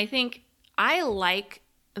point. And I think I like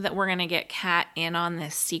that we're going to get Kat in on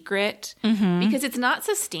this secret because it's not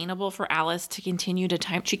sustainable for Alice to continue to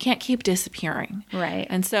time. She can't keep disappearing. Right.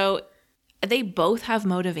 And so they both have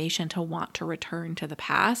motivation to want to return to the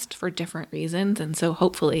past for different reasons. And so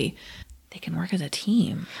hopefully they can work as a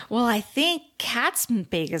team. Well, I think Kat's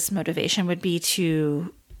biggest motivation would be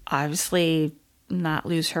to obviously not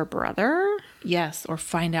lose her brother. Yes, or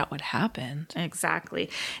find out what happened. Exactly.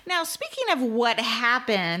 Now, speaking of what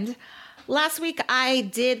happened, last week I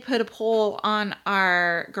did put a poll on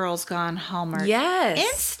our Girls Gone Hallmark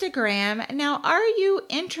Instagram. Now, are you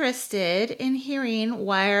interested in hearing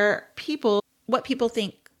what people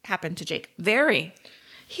think happened to Jake? Very.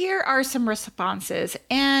 Here are some responses,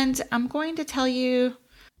 and I'm going to tell you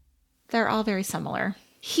they're all very similar.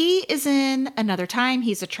 He is in another time.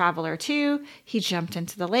 He's a traveler too. He jumped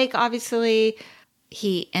into the lake, obviously.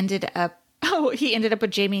 He ended up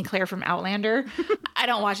with Jamie and Claire from Outlander. I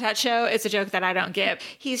don't watch that show. It's a joke that I don't get.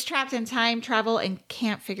 He's trapped in time travel and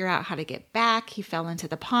can't figure out how to get back. He fell into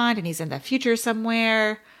the pond and he's in the future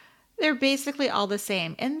somewhere. They're basically all the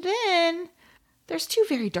same. And then there's two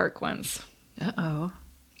very dark ones. Uh-oh.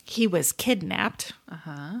 He was kidnapped.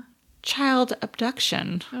 Uh-huh. Child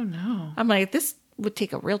abduction. Oh, no. I'm like, this would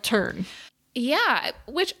take a real turn. Yeah,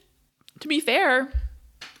 which, to be fair,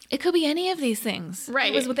 it could be any of these things.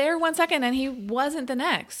 Right. He was there 1 second and he wasn't the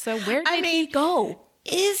next. So where did he go?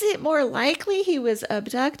 Is it more likely he was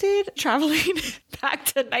abducted, traveling back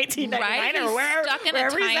to 1999 right? or wherever? Stuck in a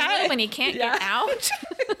time loop and he can't get out?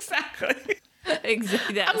 Exactly.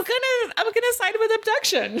 Exactly. I'm gonna side with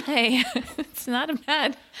abduction. Hey, it's not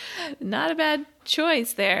a bad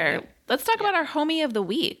choice there. Let's talk about our homie of the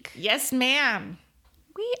week. Yes, ma'am.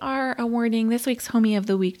 We are awarding this week's homie of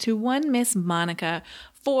the week to one Miss Monica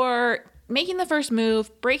for making the first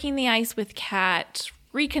move, breaking the ice with Kat,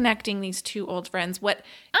 reconnecting these two old friends. What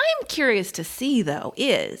I'm curious to see, though,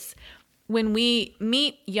 is when we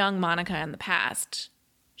meet young Monica in the past,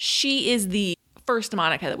 she is the first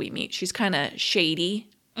Monica that we meet. She's kind of shady.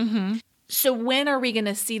 Mm-hmm. So when are we going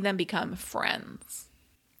to see them become friends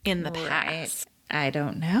in the past? I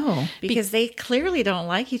don't know. Because they clearly don't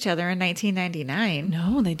like each other in 1999.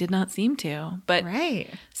 No, they did not seem to. But right.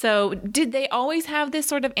 So did they always have this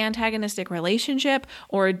sort of antagonistic relationship,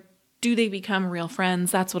 or do they become real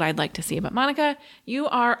friends? That's what I'd like to see. But Monica, you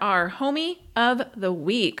are our homie of the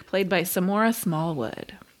week, played by Samora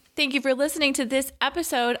Smallwood. Thank you for listening to this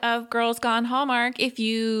episode of Girls Gone Hallmark. If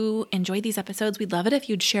you enjoyed these episodes, we'd love it if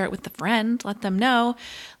you'd share it with a friend. Let them know.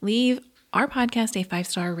 Leave our podcast a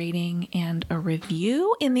 5-star rating and a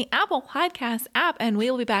review in the Apple Podcast app. And we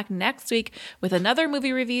will be back next week with another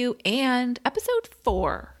movie review and episode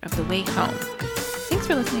 4 of The Way Home. Thanks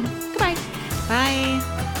for listening. Goodbye. Bye.